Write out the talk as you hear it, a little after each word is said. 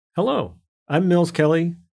Hello, I'm Mills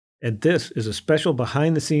Kelly, and this is a special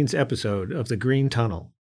behind the scenes episode of The Green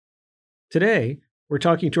Tunnel. Today, we're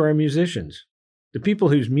talking to our musicians, the people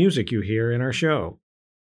whose music you hear in our show.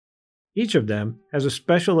 Each of them has a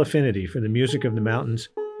special affinity for the music of the mountains,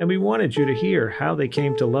 and we wanted you to hear how they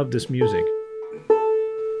came to love this music.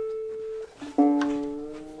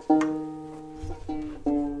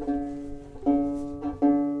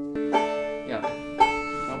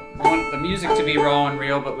 Music to be raw and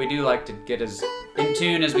real, but we do like to get as in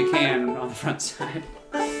tune as we can on the front side.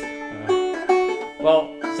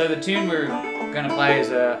 So the tune we're going to play is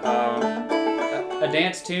a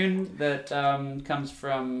dance tune that comes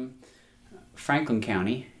from Franklin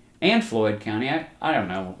County and Floyd County. I don't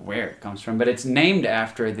know where it comes from, but it's named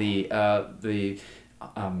after the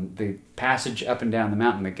passage up and down the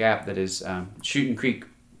mountain, the gap that is Shooting Creek,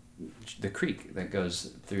 the creek that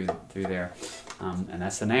goes through there. And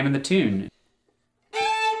that's the name of the tune.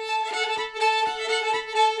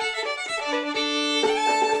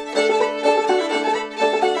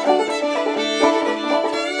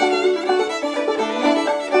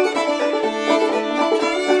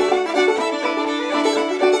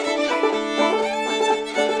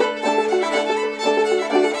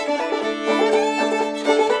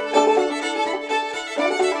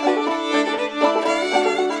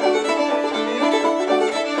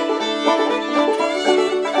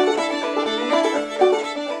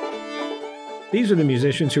 These are the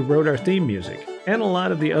musicians who wrote our theme music, and a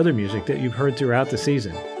lot of the other music that you've heard throughout the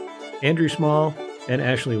season. Andrew Small and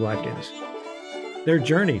Ashley Watkins. Their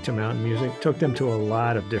journey to mountain music took them to a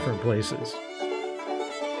lot of different places.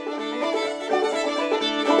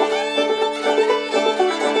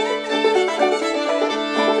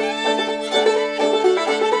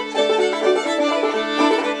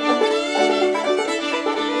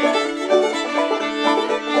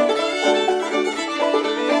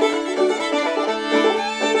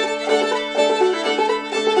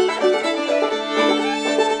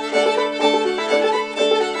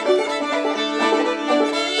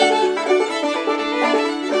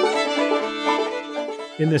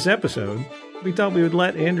 In this episode, we thought we would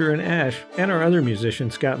let Andrew and Ash and our other musician,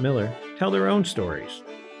 Scott Miller, tell their own stories.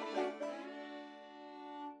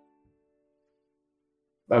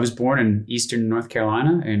 I was born in eastern North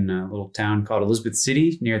Carolina in a little town called Elizabeth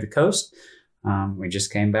City near the coast. We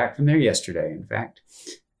just came back from there yesterday, in fact.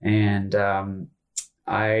 And then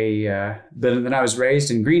I was raised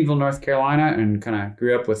in Greenville, North Carolina, and kind of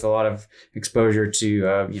grew up with a lot of exposure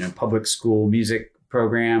to public school music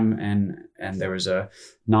program, and there was a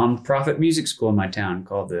nonprofit music school in my town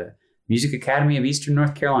called the Music Academy of Eastern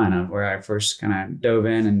North Carolina, where I first kind of dove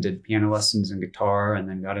in and did piano lessons and guitar, and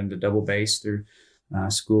then got into double bass through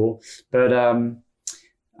school. But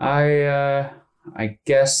I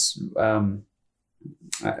guess my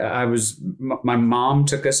mom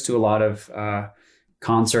took us to a lot of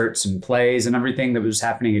concerts and plays and everything that was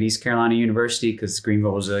happening at East Carolina University, because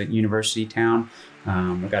Greenville was a university town.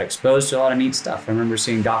 I got exposed to a lot of neat stuff. I remember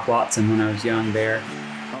seeing Doc Watson when I was young there.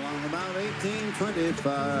 Along about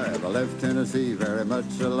 1825, I left Tennessee very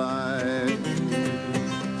much alive.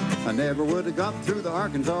 I never would have got through the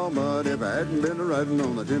Arkansas mud if I hadn't been riding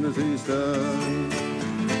on the Tennessee stud.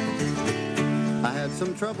 I had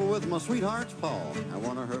some trouble with my sweetheart's paw, and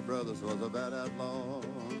one of her brothers was a bad outlaw.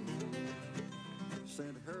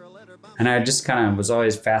 And I just kind of was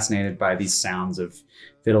always fascinated by these sounds of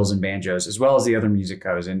fiddles and banjos, as well as the other music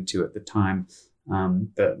I was into at the time.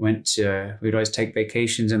 But we'd always take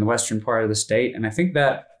vacations in the western part of the state. And I think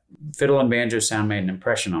that fiddle and banjo sound made an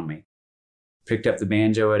impression on me. Picked up the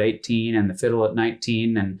banjo at 18 and the fiddle at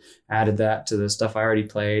 19 and added that to the stuff I already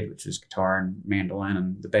played, which was guitar and mandolin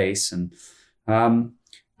and the bass. And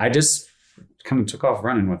I just kind of took off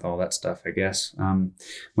running with all that stuff, I guess.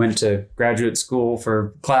 Went to graduate school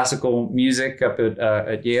for classical music up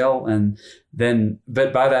at Yale,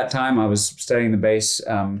 but by that time I was studying the bass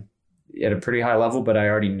at a pretty high level, but I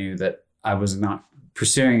already knew that I was not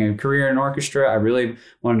pursuing a career in orchestra. I really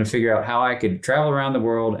wanted to figure out how I could travel around the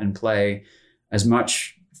world and play as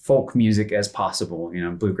much folk music as possible,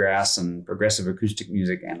 bluegrass and progressive acoustic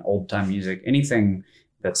music and old time music. Anything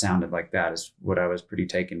that sounded like that is what I was pretty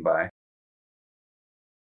taken by.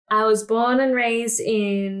 I was born and raised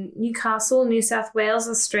in Newcastle, New South Wales,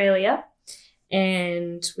 Australia,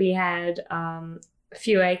 and we had a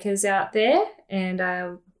few acres out there, and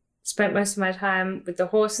I spent most of my time with the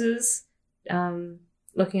horses,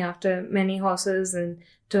 looking after many horses and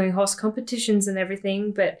doing horse competitions and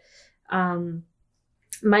everything. But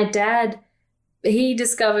my dad, he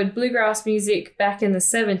discovered bluegrass music back in the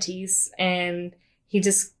 70s, and he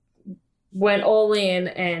just went all in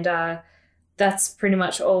and that's pretty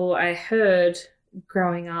much all I heard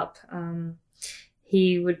growing up.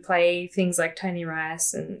 He would play things like Tony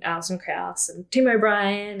Rice and Alison Krauss and Tim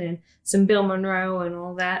O'Brien and some Bill Monroe and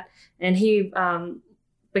all that. And he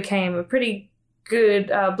became a pretty good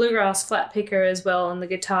bluegrass flat picker as well on the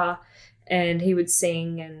guitar, and he would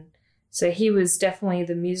sing. And so he was definitely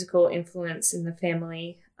the musical influence in the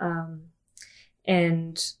family.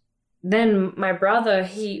 And then my brother,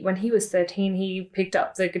 when he was 13, he picked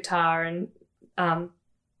up the guitar and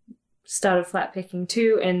started flat picking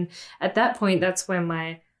too. And at that point, that's when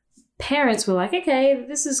my parents were like, okay,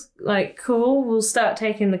 this is like cool. We'll start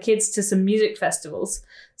taking the kids to some music festivals.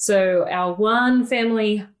 So our one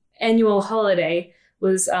family annual holiday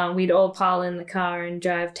was we'd all pile in the car and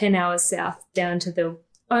drive 10 hours south down to the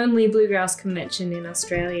only bluegrass convention in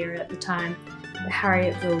Australia at the time, the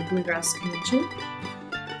Harrietville Bluegrass Convention.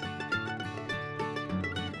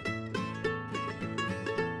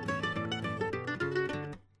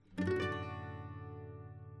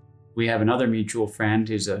 We have another mutual friend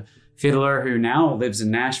who's a fiddler who now lives in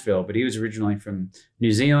Nashville, but he was originally from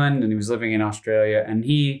New Zealand and he was living in Australia, and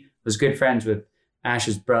he was good friends with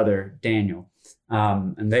Ash's brother, Daniel.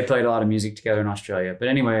 And they played a lot of music together in Australia. But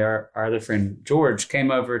anyway, our other friend, George, came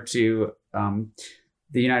over to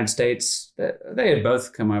the United States. They had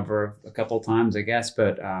both come over a couple of times, I guess,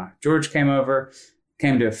 but George came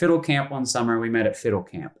to a fiddle camp one summer. We met at fiddle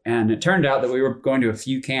camp, and it turned out that we were going to a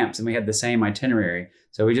few camps and we had the same itinerary.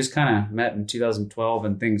 So we just kind of met in 2012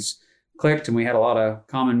 and things clicked and we had a lot of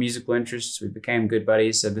common musical interests. We became good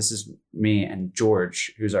buddies. So this is me and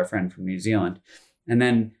George, who's our friend from New Zealand. And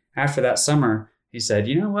then after that summer, he said,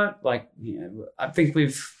 you know what, I think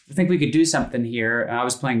we could do something here. I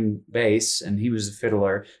was playing bass and he was a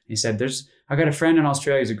fiddler. He said, I got a friend in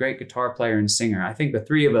Australia who's a great guitar player and singer. I think the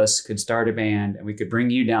three of us could start a band and we could bring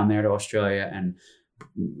you down there to Australia and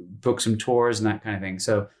book some tours and that kind of thing.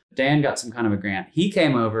 So Dan got some kind of a grant. He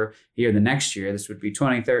came over here the next year. This would be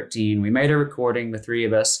 2013. We made a recording, the three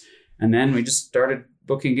of us, and then we just started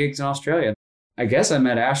booking gigs in Australia. I guess I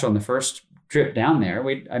met Ash on the first trip down there.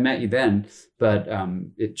 I met you then, but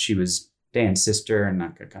she was Dan's sister, and I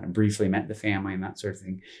kind of briefly met the family and that sort of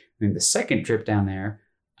thing. And then the second trip down there,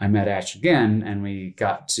 I met Ash again, and we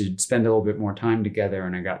got to spend a little bit more time together,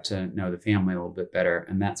 and I got to know the family a little bit better.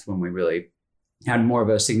 And that's when we really had more of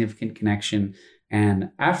a significant connection. And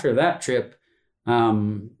after that trip,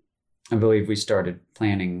 I believe we started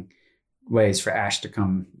planning ways for Ash to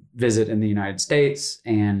come visit in the United States.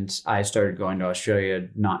 And I started going to Australia,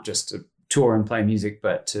 not just to tour and play music,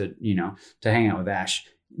 but to hang out with Ash.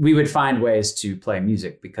 We would find ways to play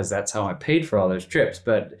music because that's how I paid for all those trips.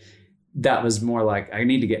 But that was more like, I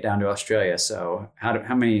need to get down to Australia. So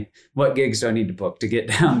what gigs do I need to book to get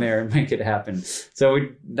down there and make it happen? So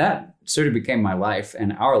that sort of became my life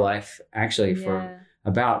and our life actually for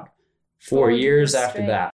about 4 years after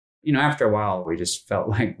that. After a while, we just felt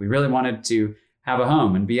like we really wanted to have a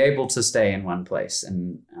home and be able to stay in one place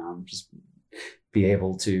and just be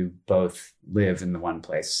able to both live in the one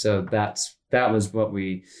place. So that was what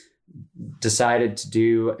we decided to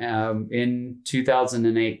do in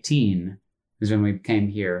 2018 is when we came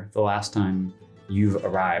here the last time you've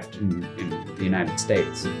arrived in the United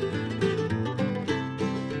States.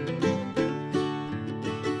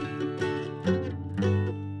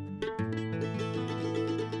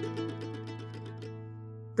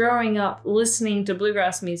 Growing up listening to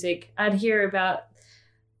bluegrass music, I'd hear about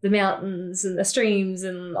the mountains and the streams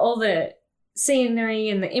and all the scenery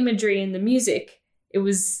and the imagery and the music. It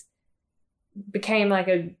became like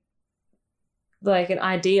an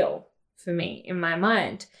ideal for me in my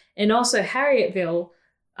mind. And also Harrietville,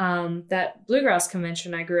 that bluegrass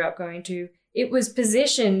convention I grew up going to, it was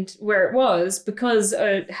positioned where it was because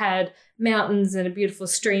it had mountains and a beautiful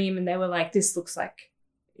stream, and they were like, this looks like,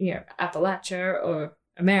 Appalachia or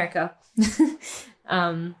America.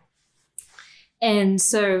 And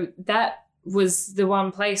so that was the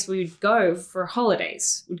one place we'd go for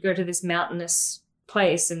holidays. We'd go to this mountainous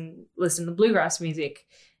place and listen to bluegrass music.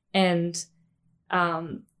 And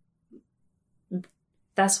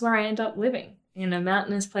that's where I end up living, in a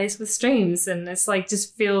mountainous place with streams. And it's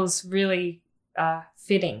just feels really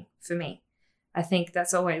fitting for me. I think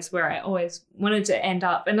that's always where I always wanted to end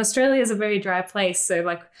up. And Australia is a very dry place.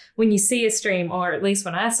 So when you see a stream, or at least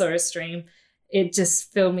when I saw a stream, it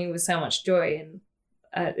just filled me with so much joy. And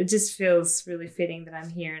it just feels really fitting that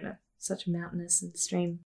I'm here in such a mountainous and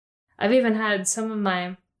stream. I've even had some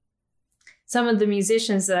of the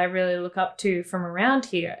musicians that I really look up to from around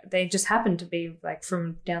here, they just happen to be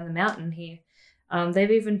from down the mountain here.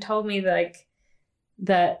 They've even told me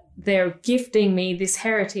that they're gifting me this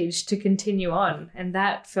heritage to continue on. And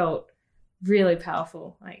that felt really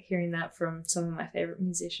powerful, like hearing that from some of my favorite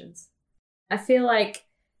musicians. I feel like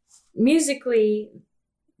musically,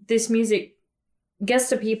 this music gets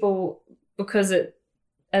to people because it,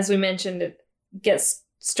 as we mentioned, it gets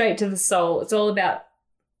straight to the soul. It's all about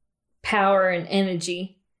power and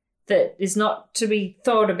energy that is not to be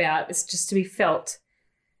thought about, it's just to be felt.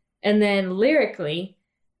 And then lyrically,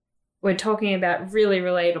 we're talking about really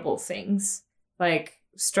relatable things like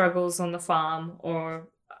struggles on the farm or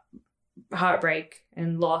heartbreak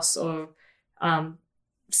and loss or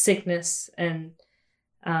sickness and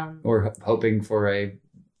or hoping for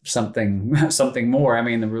something more. I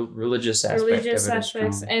mean, the religious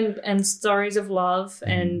aspects and stories of love.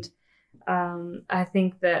 And I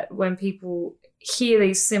think that when people hear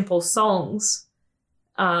these simple songs,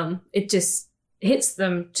 it just hits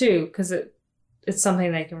them too, because it's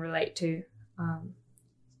something they can relate to,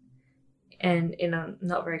 and in a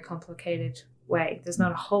not very complicated way. There's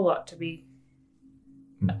not a whole lot to be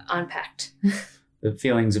unpacked. The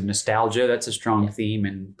feelings of nostalgia, that's a strong theme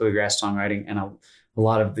in bluegrass songwriting, and a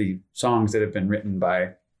lot of the songs that have been written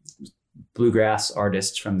by bluegrass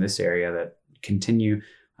artists from this area that continue.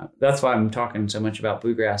 That's why I'm talking so much about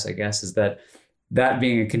bluegrass, I guess, is that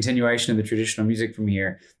being a continuation of the traditional music from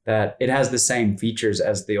here, that it has the same features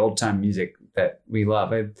as the old time music that we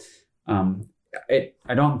love.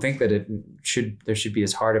 I don't think that there should be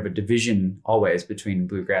as hard of a division always between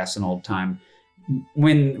bluegrass and old time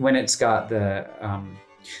when it's got the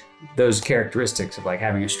those characteristics of like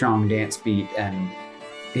having a strong dance beat and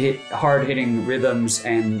hard hitting rhythms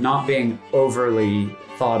and not being overly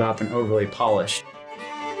thought up and overly polished.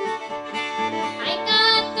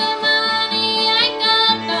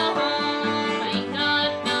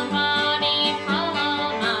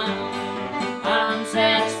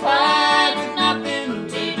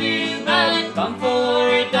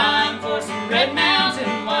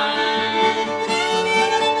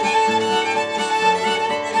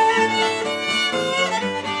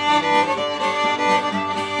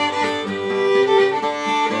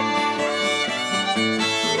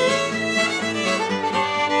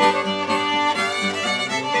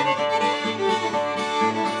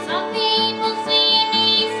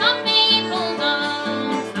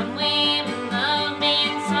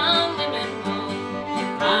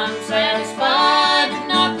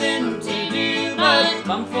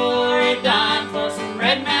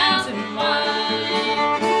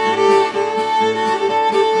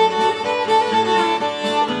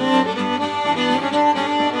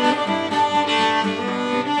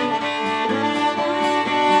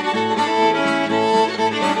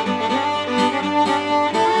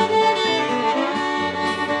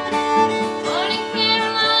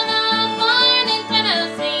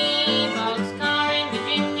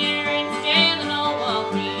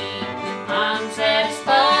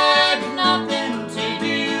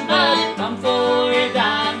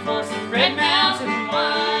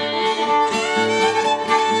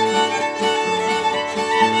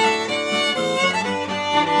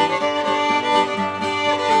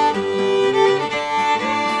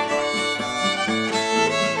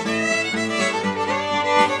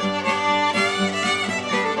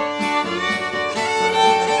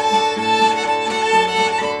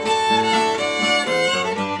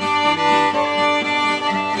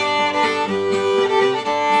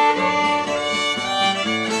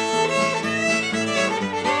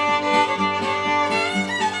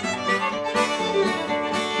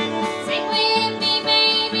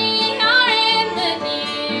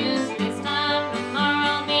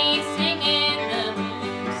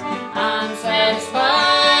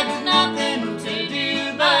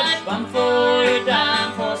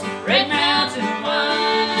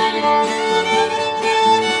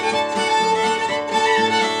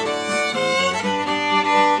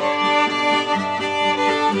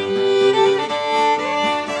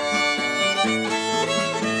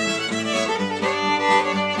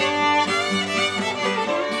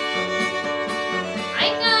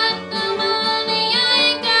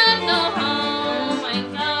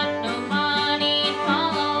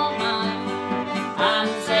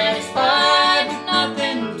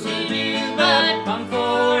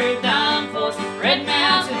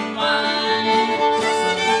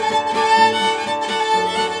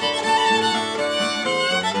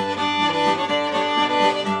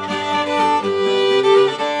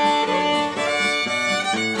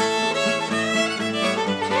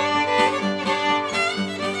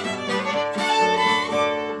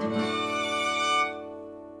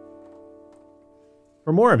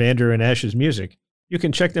 For more of Andrew and Ash's music, you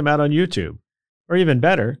can check them out on YouTube. Or even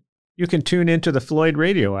better, you can tune into the Floyd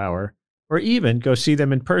Radio Hour, or even go see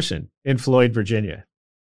them in person in Floyd, Virginia.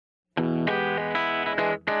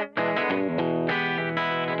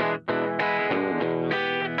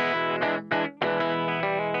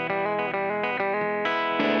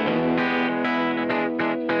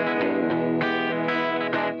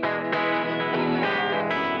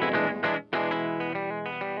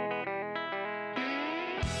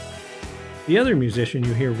 The other musician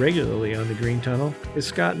you hear regularly on the Green Tunnel is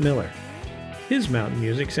Scott Miller. His mountain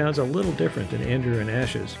music sounds a little different than Andrew and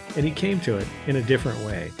Ash's, and he came to it in a different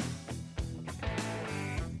way.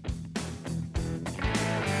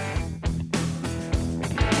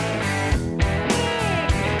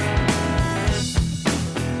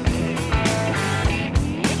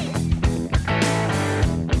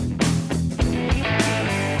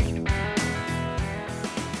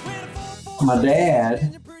 My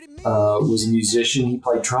dad was a musician. He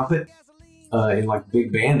played trumpet in like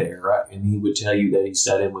big band era, and he would tell you that he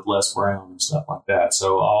sat in with Les Brown and stuff like that.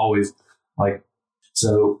 So I always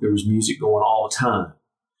so there was music going all the time.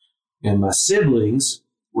 And my siblings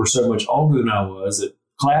were so much older than I was that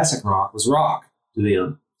classic rock was rock to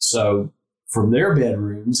them. So from their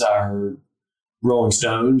bedrooms, I heard Rolling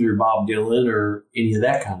Stones or Bob Dylan or any of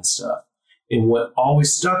that kind of stuff. And what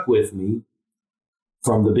always stuck with me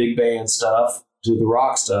from the big band stuff to the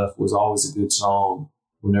rock stuff was always a good song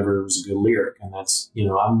whenever there was a good lyric. And that's,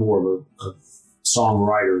 I'm more of a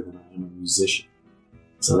songwriter than I am a musician.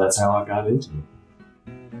 So that's how I got into it.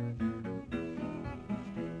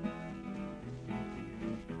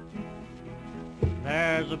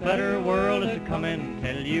 There's a better world that's a-comin',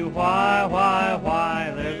 tell you why.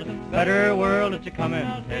 There's a better world that's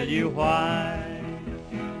a-comin', tell you why.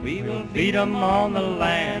 We will feed 'em on the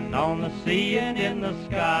land, on the sea, and in the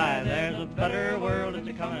sky. There's a better world that's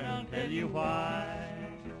a-comin', tell you why.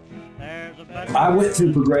 I went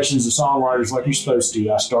through progressions of songwriters like you're supposed to.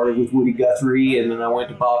 I started with Woody Guthrie, and then I went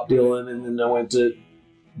to Bob Dylan, and then I went to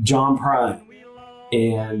John Prine.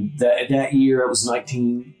 And that year, it was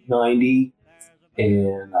 1990,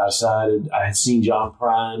 and I decided I had seen John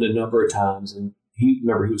Prine a number of times, and he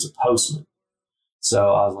was a postman.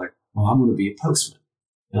 So I was like, well, I'm going to be a postman.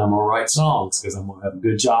 And I'm going to write songs because I'm going to have a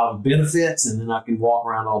good job of benefits, and then I can walk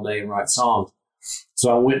around all day and write songs.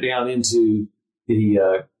 So I went down into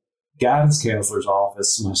the guidance counselor's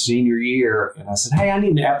office my senior year, and I said, hey, I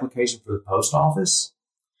need an application for the post office.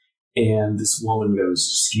 And this woman goes,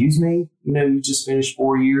 excuse me, you just finished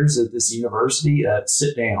 4 years at this university,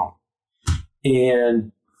 sit down.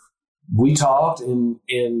 And we talked, and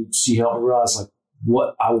she helped me realize like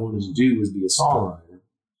what I wanted to do was be a songwriter.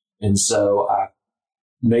 And so I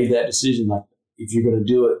made that decision, like, if you're going to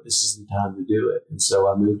do it, this is the time to do it. And so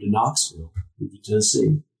I moved to Knoxville, moved to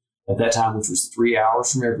Tennessee at that time, which was 3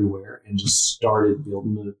 hours from everywhere, and just started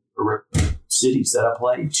building the cities that I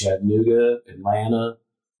played: Chattanooga, Atlanta,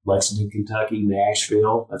 Lexington, Kentucky,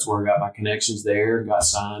 Nashville. That's where I got my connections there and got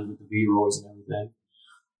signed with the V-Roys and everything.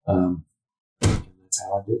 And that's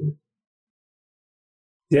how I did it.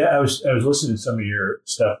 Yeah, I was listening to some of your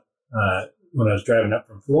stuff when I was driving up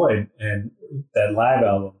from Floyd, and that live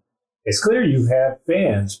album. It's clear you have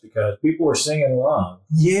fans because people were singing along.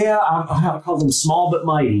 Yeah, I call them small but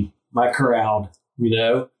mighty, my crowd,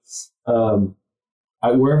 wherever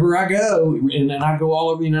I go, and I go all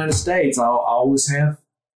over the United States, I'll always have,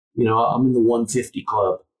 I'm in the 150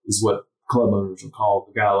 club is what club owners will call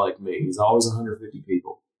a guy like me. There's always 150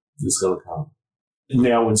 people that's going to come. And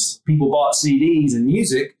now when people bought CDs and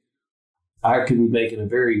music, I could be making a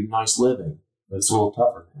very nice living, but it's a little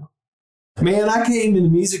tougher now. Man, I came in the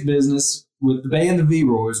music business with the band the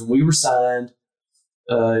V-Roys when we were signed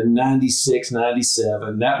in 96,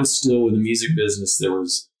 97. That was still in the music business. There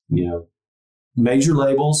was, major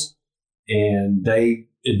labels, and they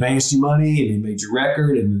advanced you money, and they made your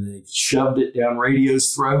record, and then they shoved it down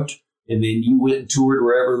radio's throat, and then you went and toured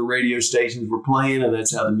wherever the radio stations were playing, and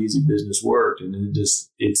that's how the music business worked. And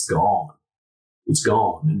it's gone. It's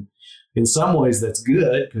gone. And in some ways that's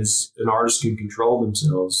good because an artist can control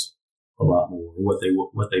themselves a lot more, what they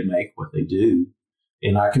make, what they do.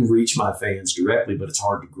 And I can reach my fans directly, but it's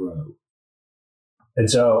hard to grow. And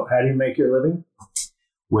so how do you make your living?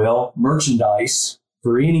 Well, merchandise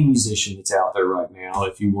for any musician that's out there right now,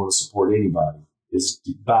 if you want to support anybody, is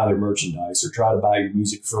to buy their merchandise or try to buy your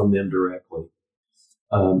music from them directly.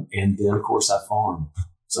 And then, of course, I farm.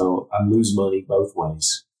 So I lose money both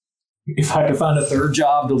ways. If I could find a third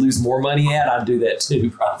job to lose more money at, I'd do that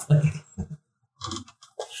too, probably.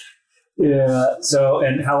 Yeah. So,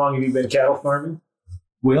 and how long have you been cattle farming?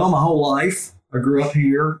 Well, my whole life. I grew up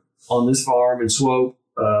here on this farm in Swope.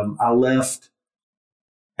 I left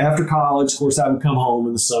after college. Of course, I would come home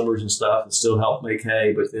in the summers and stuff and still help make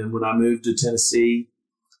hay. But then when I moved to Tennessee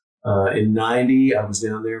in 90, I was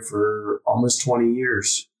down there for almost 20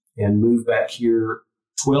 years and moved back here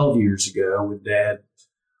 12 years ago when Dad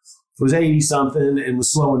was 80-something and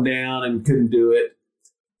was slowing down and couldn't do it.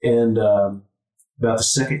 And about the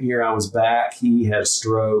second year I was back, he had a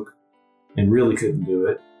stroke and really couldn't do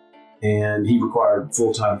it. And he required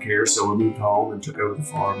full-time care, so we moved home and took over the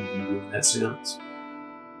farm and been doing that since.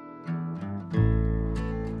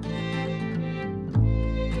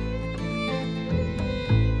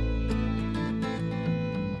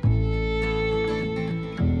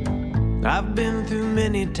 I've been through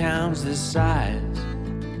many towns this size,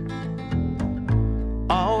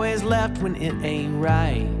 always left when it ain't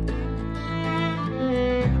right.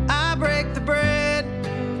 I break the bread,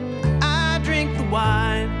 I drink the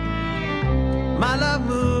wine, my love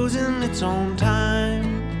moves in its own time.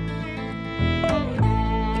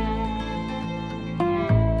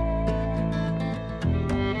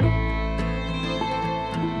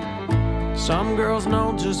 Some girls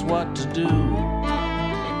know just what to do,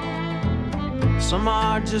 some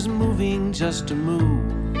are just moving just to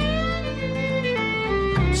move.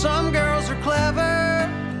 Some girls are clever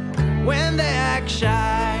when they act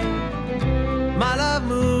shy. My love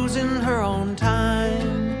moves in her own time.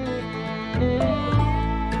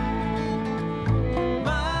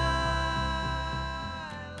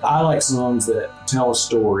 I like songs that tell a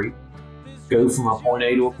story, go from a point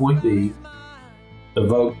A to a point B,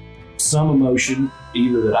 evoke some emotion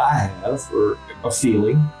either that I have or a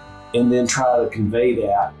feeling, and then try to convey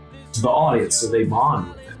that to the audience so they bond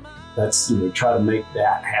with it. That's, try to make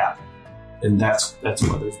that happen. And that's the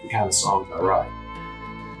kind of songs I write.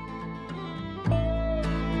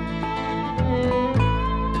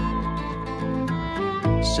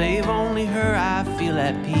 Save only her, I feel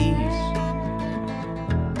at peace.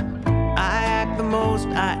 I act the most,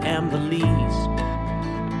 I am the least.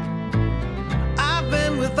 I've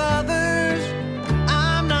been with others,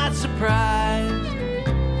 I'm not surprised.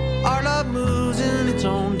 Our love moves in its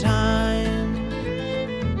own time.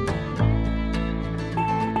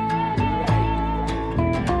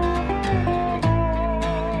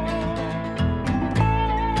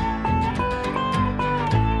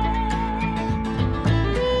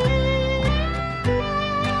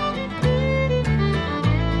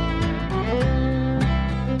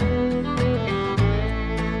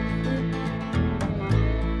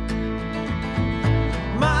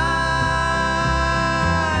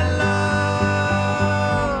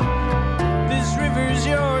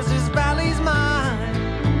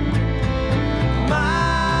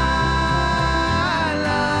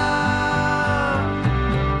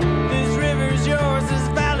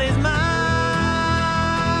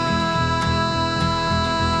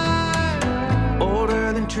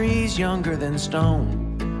 Trees younger than stone,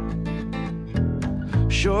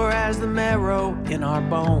 sure as the marrow in our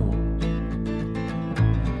bones.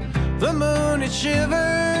 The moon, it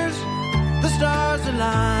shivers, the stars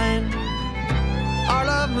align. Our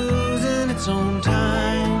love moves in its own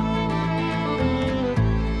time.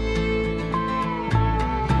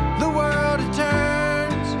 The world, it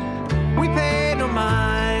turns, we pay no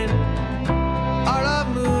mind. Our love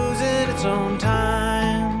moves in its own time.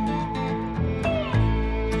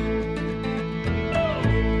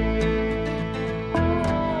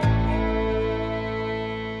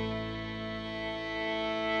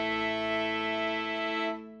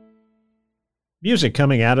 Music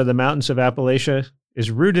coming out of the mountains of Appalachia is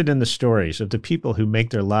rooted in the stories of the people who make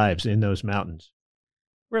their lives in those mountains.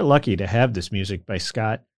 We're lucky to have this music by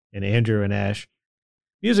Scott and Andrew and Ash,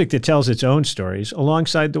 music that tells its own stories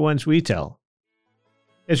alongside the ones we tell.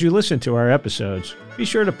 As you listen to our episodes, be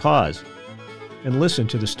sure to pause and listen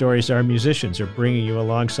to the stories our musicians are bringing you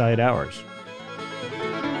alongside ours.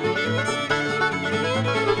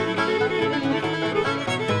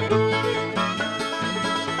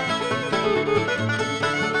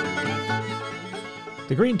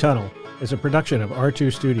 The Green Tunnel is a production of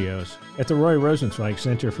R2 Studios at the Roy Rosenzweig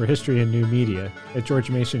Center for History and New Media at George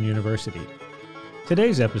Mason University.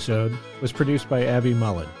 Today's episode was produced by Abby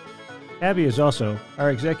Mullen. Abby is also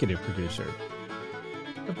our executive producer.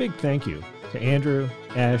 A big thank you to Andrew,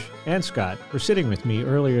 Ash, and Scott for sitting with me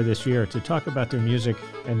earlier this year to talk about their music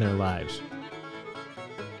and their lives.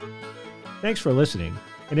 Thanks for listening,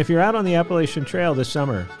 and if you're out on the Appalachian Trail this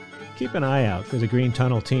summer, keep an eye out for the Green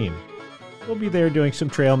Tunnel team. We'll be there doing some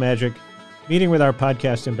trail magic, meeting with our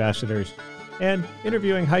podcast ambassadors, and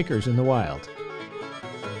interviewing hikers in the wild.